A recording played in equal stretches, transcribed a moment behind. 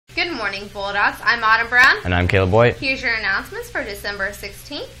Good morning, Bulldogs. I'm Autumn Brown. And I'm Caleb Boyd. Here's your announcements for December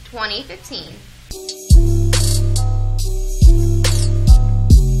 16th, 2015.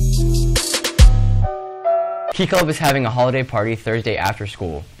 Key Club is having a holiday party Thursday after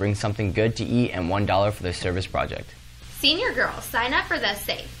school. Bring something good to eat and $1 for the service project. Senior girls, sign up for the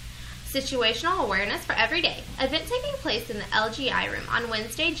SAFE Situational Awareness for Every Day event taking place in the LGI room on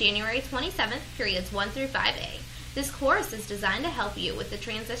Wednesday, January 27th, periods 1 through 5A. This course is designed to help you with the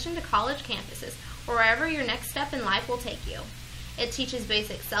transition to college campuses or wherever your next step in life will take you. It teaches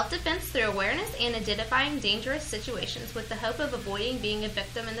basic self-defense through awareness and identifying dangerous situations with the hope of avoiding being a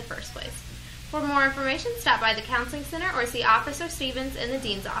victim in the first place. For more information, stop by the Counseling Center or see Officer Stevens in the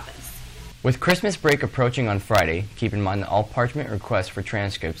Dean's office. With Christmas break approaching on Friday, keep in mind that all parchment requests for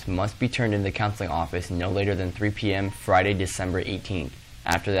transcripts must be turned in the counseling office no later than 3 p.m. Friday, December 18th.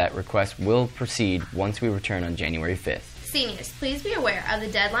 After that, requests will proceed once we return on January 5th. Seniors, please be aware of the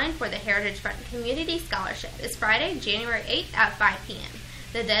deadline for the Heritage Front Community Scholarship. It's Friday, January 8th at 5 p.m.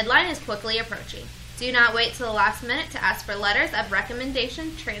 The deadline is quickly approaching. Do not wait till the last minute to ask for letters of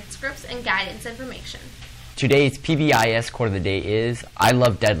recommendation, transcripts, and guidance information. Today's PBIS quote of the day is, "I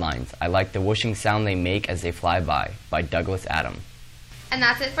love deadlines. I like the whooshing sound they make as they fly by Douglas Adams. And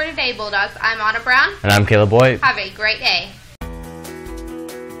that's it for today, Bulldogs. I'm Autumn Brown. And I'm Caleb Boyd. Have a great day.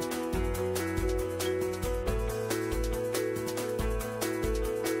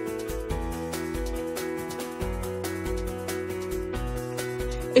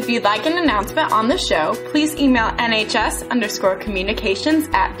 If you'd like an announcement on the show, please email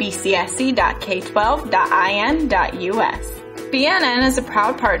nhs_communications@bcsc.k12.in.us. BNN is a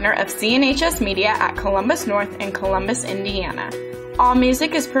proud partner of CNHS Media at Columbus North in Columbus, Indiana. All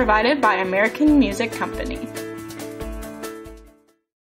music is provided by American Music Company.